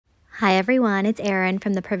Hi everyone, it's Erin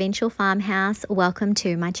from the Provincial Farmhouse. Welcome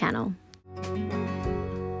to my channel.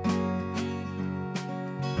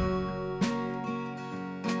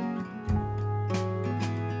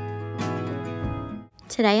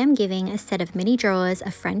 Today I'm giving a set of mini drawers a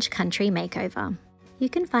French country makeover. You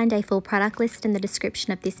can find a full product list in the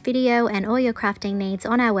description of this video and all your crafting needs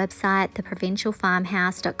on our website,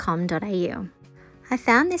 theprovincialfarmhouse.com.au. I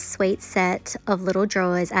found this sweet set of little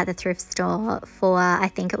drawers at the thrift store for, I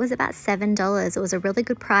think it was about $7. It was a really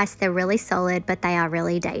good price. They're really solid, but they are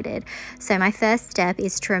really dated. So my first step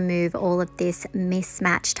is to remove all of this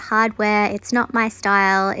mismatched hardware. It's not my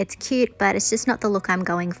style. It's cute, but it's just not the look I'm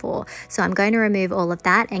going for. So I'm going to remove all of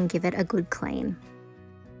that and give it a good clean.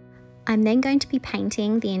 I'm then going to be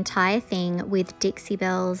painting the entire thing with Dixie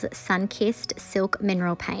Belle's Sunkissed Silk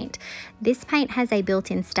Mineral Paint. This paint has a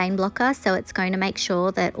built-in stain blocker, so it's going to make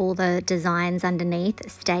sure that all the designs underneath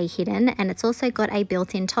stay hidden, and it's also got a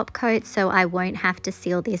built-in top coat, so I won't have to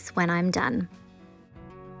seal this when I'm done.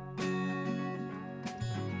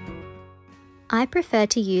 I prefer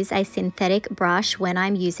to use a synthetic brush when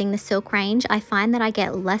I'm using the silk range. I find that I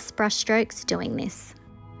get less brush strokes doing this.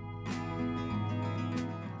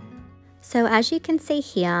 So as you can see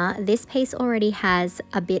here, this piece already has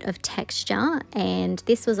a bit of texture, and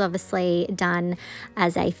this was obviously done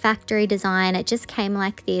as a factory design. It just came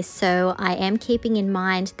like this, so I am keeping in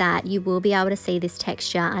mind that you will be able to see this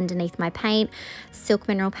texture underneath my paint. Silk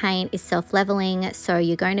mineral paint is self-leveling, so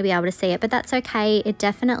you're going to be able to see it, but that's okay. It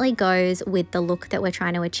definitely goes with the look that we're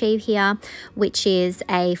trying to achieve here, which is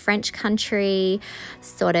a French country,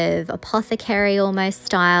 sort of apothecary almost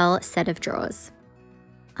style set of drawers.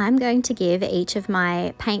 I'm going to give each of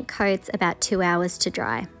my paint coats about 2 hours to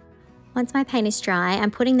dry. Once my paint is dry, I'm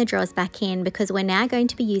putting the drawers back in because we're now going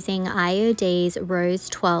to be using IOD's Rose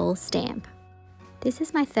 12 stamp. This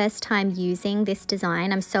is my first time using this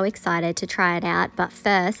design. I'm so excited to try it out, but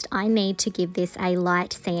first I need to give this a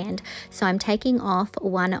light sand. So I'm taking off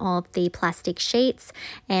one of the plastic sheets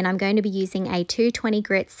and I'm going to be using a 220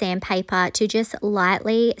 grit sandpaper to just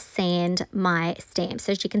lightly sand my stamp.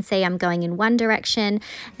 So as you can see, I'm going in one direction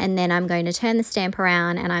and then I'm going to turn the stamp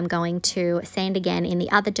around and I'm going to sand again in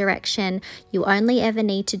the other direction. You only ever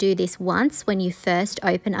need to do this once when you first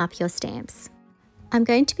open up your stamps. I'm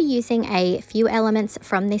going to be using a few elements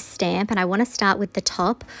from this stamp, and I want to start with the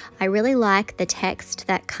top. I really like the text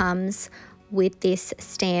that comes with this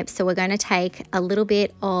stamp, so we're going to take a little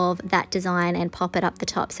bit of that design and pop it up the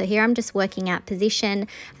top. So here I'm just working out position,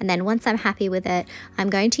 and then once I'm happy with it, I'm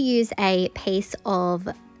going to use a piece of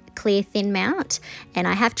clear thin mount, and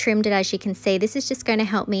I have trimmed it. As you can see, this is just going to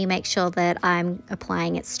help me make sure that I'm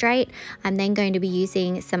applying it straight. I'm then going to be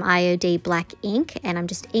using some IOD black ink, and I'm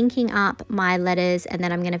just inking up my letters, and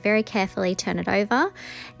then I'm going to very carefully turn it over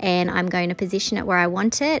and I'm going to position it where I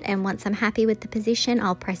want it, and once I'm happy with the position,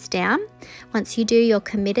 I'll press down. Once you do, you're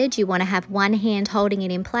committed. You want to have one hand holding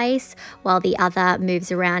it in place while the other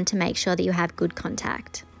moves around to make sure that you have good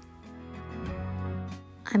contact.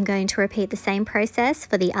 I'm going to repeat the same process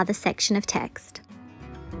for the other section of text.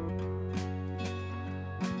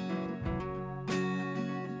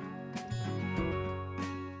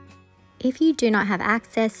 If you do not have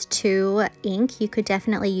access to ink, you could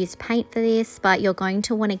definitely use paint for this, but you're going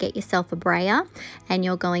to want to get yourself a brayer and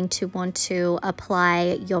you're going to want to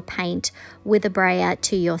apply your paint with a brayer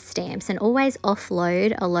to your stamps, and always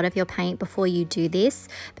offload a lot of your paint before you do this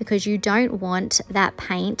because you don't want that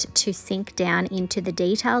paint to sink down into the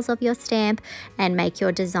details of your stamp and make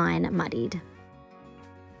your design muddied.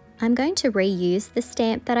 I'm going to reuse the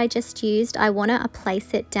stamp that I just used. I want to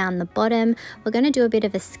place it down the bottom. We're going to do a bit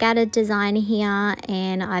of a scattered design here,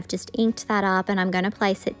 and I've just inked that up and I'm going to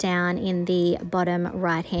place it down in the bottom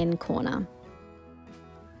right hand corner.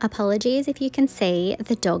 Apologies if you can see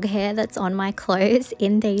the dog hair that's on my clothes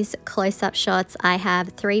in these close-up shots. I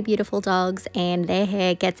have 3 beautiful dogs and their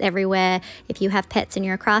hair gets everywhere. If you have pets and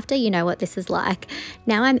you're a crafter, you know what this is like.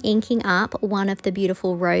 Now I'm inking up one of the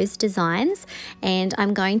beautiful rose designs, and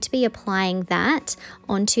I'm going to be applying that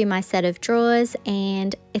onto my set of drawers,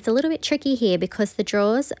 and it's a little bit tricky here because the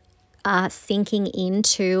drawers are sinking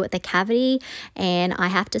into the cavity, and I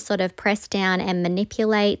have to sort of press down and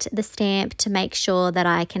manipulate the stamp to make sure that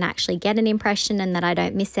I can actually get an impression and that I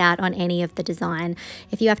don't miss out on any of the design.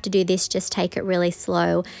 If you have to do this, just take it really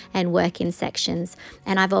slow and work in sections.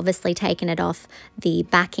 And I've obviously taken it off the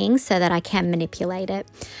backing so that I can manipulate it.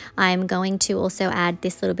 I'm going to also add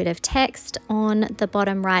this little bit of text on the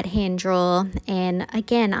bottom right hand drawer, and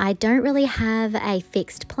again, I don't really have a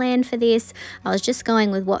fixed plan for this. I was just going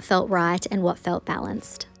with what felt right and what felt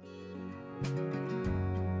balanced.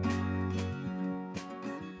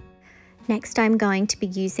 Next, I'm going to be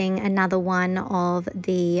using another one of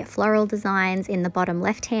the floral designs in the bottom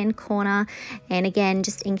left-hand corner, and again,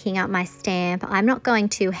 just inking up my stamp. I'm not going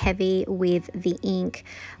too heavy with the ink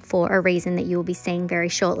for a reason that you'll be seeing very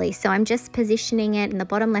shortly. So I'm just positioning it in the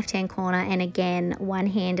bottom left-hand corner, and again, one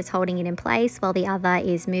hand is holding it in place while the other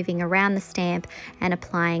is moving around the stamp and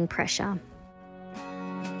applying pressure.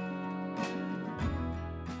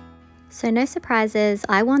 So no surprises,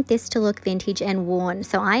 I want this to look vintage and worn.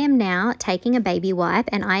 So I am now taking a baby wipe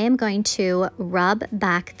and I am going to rub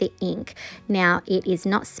back the ink. Now it is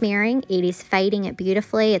not smearing, it is fading it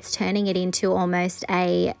beautifully. It's turning it into almost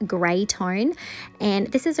a gray tone. And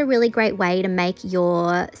this is a really great way to make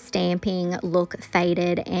your stamping look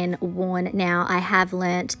faded and worn. Now I have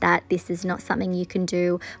learnt that this is not something you can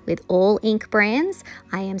do with all ink brands.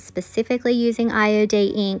 I am specifically using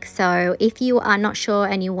IOD ink. So if you are not sure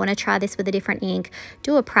and you want to try this with a different ink,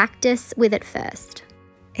 do a practice with it first.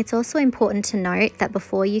 It's also important to note that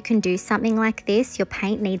before you can do something like this, your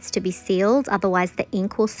paint needs to be sealed, otherwise the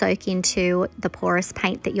ink will soak into the porous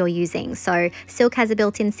paint that you're using. So Silk has a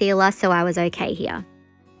built-in sealer, so I was okay here.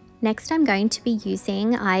 Next, I'm going to be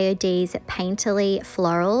using IOD's Painterly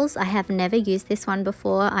Florals. I have never used this one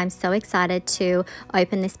before. I'm so excited to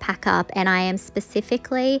open this pack up, and I am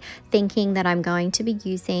specifically thinking that I'm going to be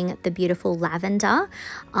using the beautiful lavender.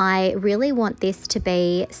 I really want this to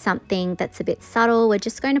be something that's a bit subtle. We're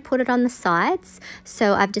just going to put it on the sides.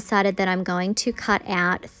 So I've decided that I'm going to cut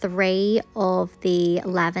out 3 of the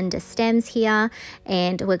lavender stems here,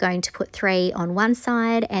 and we're going to put 3 on one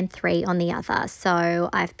side and 3 on the other.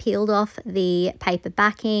 So I've peeled off the paper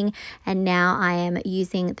backing, and now I am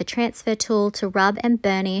using the transfer tool to rub and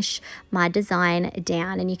burnish my design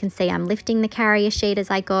down. And you can see I'm lifting the carrier sheet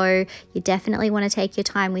as I go. You definitely want to take your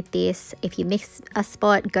time with this. If you miss a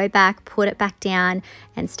spot, go back, put it back down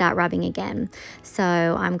and start rubbing again. So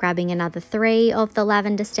I'm grabbing another 3 of the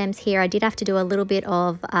lavender stems here. I did have to do a little bit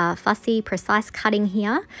of fussy, precise cutting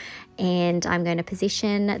here, and I'm going to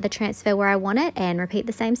position the transfer where I want it and repeat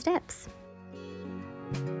the same steps.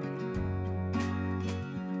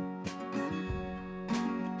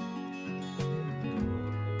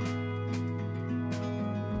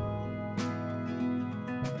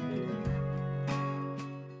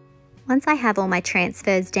 Once I have all my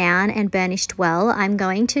transfers down and burnished well, I'm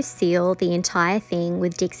going to seal the entire thing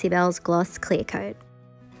with Dixie Belle's Gloss Clear Coat.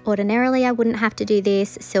 Ordinarily, I wouldn't have to do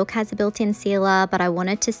this. Silk has a built-in sealer, but I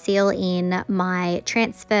wanted to seal in my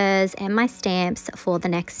transfers and my stamps for the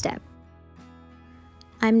next step.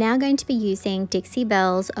 I'm now going to be using Dixie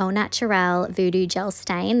Belle's Au Naturel Voodoo Gel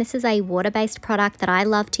Stain. This is a water-based product that I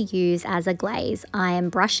love to use as a glaze. I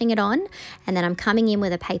am brushing it on, and then I'm coming in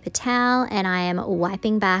with a paper towel and I am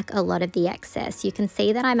wiping back a lot of the excess. You can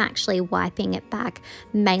see that I'm actually wiping it back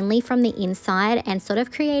mainly from the inside and sort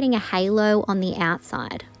of creating a halo on the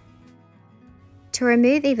outside. To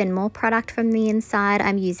remove even more product from the inside,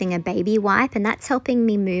 I'm using a baby wipe, and that's helping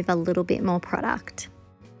me move a little bit more product.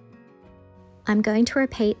 I'm going to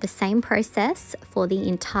repeat the same process for the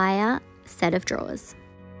entire set of drawers.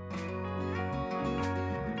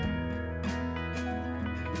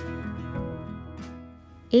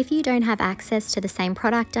 If you don't have access to the same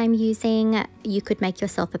product I'm using, you could make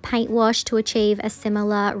yourself a paint wash to achieve a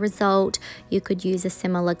similar result. You could use a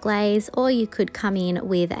similar glaze, or you could come in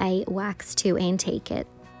with a wax to antique it.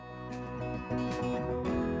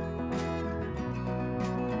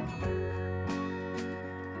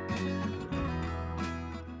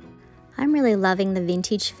 I'm really loving the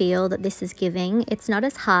vintage feel that this is giving. It's not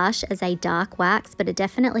as harsh as a dark wax, but it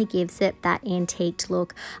definitely gives it that antiqued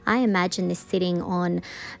look. I imagine this sitting on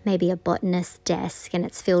maybe a botanist's desk and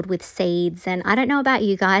it's filled with seeds. And I don't know about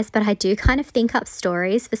you guys, but I do kind of think up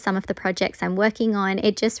stories for some of the projects I'm working on.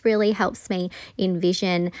 It just really helps me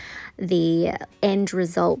envision the end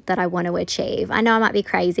result that I want to achieve. I know I might be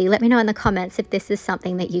crazy. Let me know in the comments if this is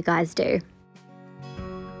something that you guys do.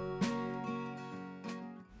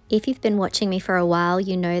 If you've been watching me for a while,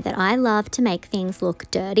 you know that I love to make things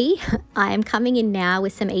look dirty. I am coming in now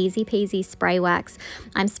with some easy peasy spray wax.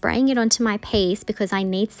 I'm spraying it onto my piece because I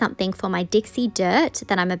need something for my Dixie dirt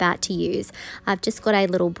that I'm about to use. I've just got a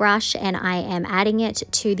little brush and I am adding it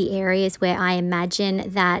to the areas where I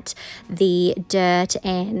imagine that the dirt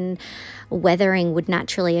and weathering would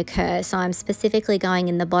naturally occur. So I'm specifically going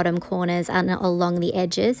in the bottom corners and along the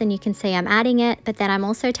edges, and you can see I'm adding it, but then I'm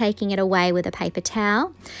also taking it away with a paper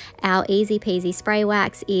towel. Our easy peasy spray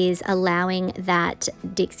wax is allowing that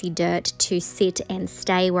Dixie dirt to sit and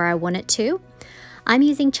stay where I want it to. I'm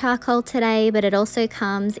using charcoal today, but it also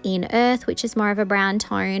comes in earth, which is more of a brown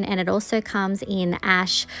tone, and it also comes in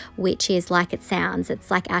ash, which is like it sounds. It's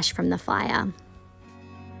like ash from the fire.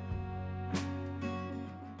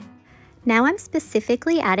 Now I'm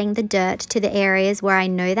specifically adding the dirt to the areas where I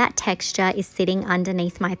know that texture is sitting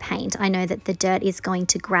underneath my paint. I know that the dirt is going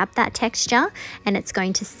to grab that texture and it's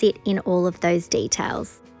going to sit in all of those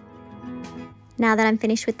details. Now that I'm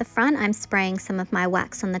finished with the front, I'm spraying some of my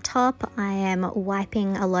wax on the top. I am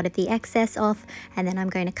wiping a lot of the excess off, and then I'm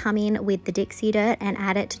going to come in with the Dixie dirt and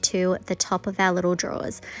add it to the top of our little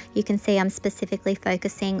drawers. You can see I'm specifically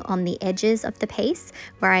focusing on the edges of the piece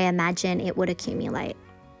where I imagine it would accumulate.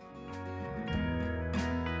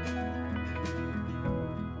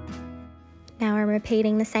 Now I'm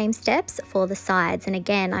repeating the same steps for the sides, and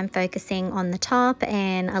again I'm focusing on the top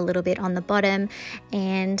and a little bit on the bottom,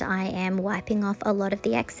 and I am wiping off a lot of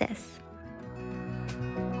the excess.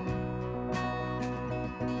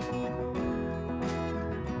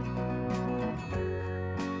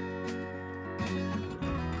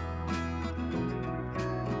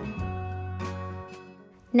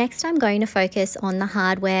 Next, I'm going to focus on the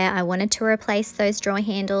hardware. I wanted to replace those drawer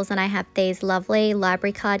handles, and I have these lovely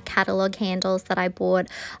library card catalog handles that I bought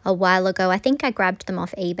a while ago. I think I grabbed them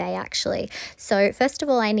off eBay actually. So first of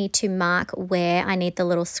all, I need to mark where I need the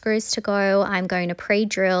little screws to go. I'm going to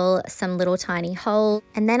pre-drill some little tiny holes,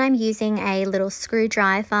 and then I'm using a little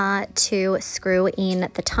screwdriver to screw in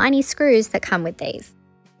the tiny screws that come with these.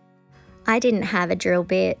 I didn't have a drill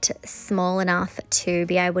bit small enough to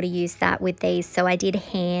be able to use that with these, so I did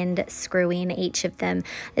hand screw in each of them.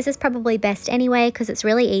 This is probably best anyway because it's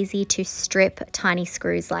really easy to strip tiny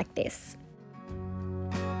screws like this.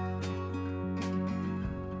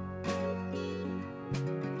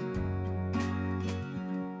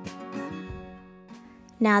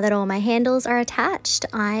 Now that all my handles are attached,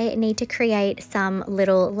 I need to create some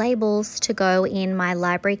little labels to go in my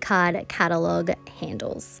library card catalog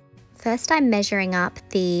handles. First, I'm measuring up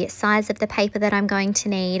the size of the paper that I'm going to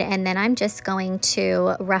need, and then I'm just going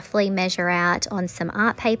to roughly measure out on some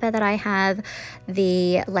art paper that I have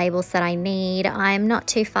the labels that I need. I'm not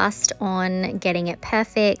too fussed on getting it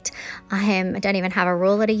perfect. I don't even have a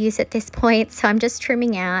ruler to use at this point, so I'm just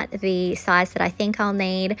trimming out the size that I think I'll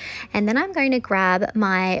need, and then I'm going to grab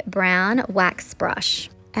my brown wax brush.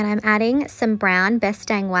 And I'm adding some brown Best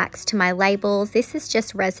Dang wax to my labels. This is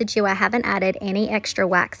just residue. I haven't added any extra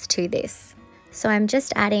wax to this. So I'm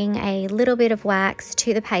just adding a little bit of wax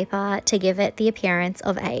to the paper to give it the appearance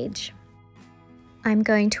of age. I'm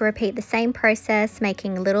going to repeat the same process,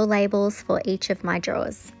 making little labels for each of my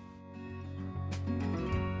drawers.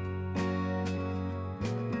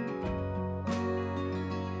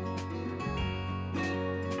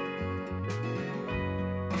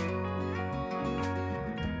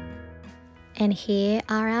 And here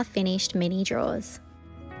are our finished mini drawers.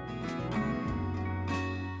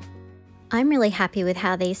 I'm really happy with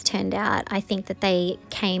how these turned out. I think that they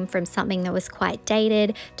came from something that was quite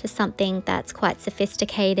dated to something that's quite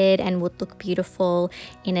sophisticated and would look beautiful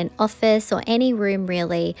in an office or any room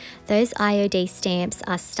really. Those IOD stamps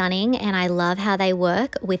are stunning, and I love how they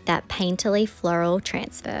work with that painterly floral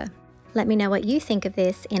transfer. Let me know what you think of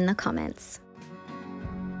this in the comments.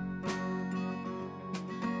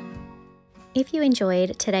 If you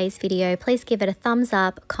enjoyed today's video, please give it a thumbs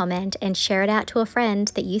up, comment, and share it out to a friend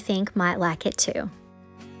that you think might like it too.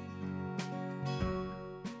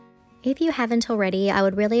 If you haven't already, I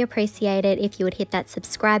would really appreciate it if you would hit that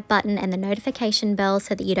subscribe button and the notification bell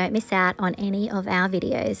so that you don't miss out on any of our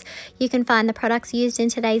videos. You can find the products used in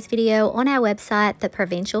today's video on our website,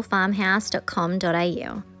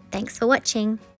 theprovincialfarmhouse.com.au. Thanks for watching.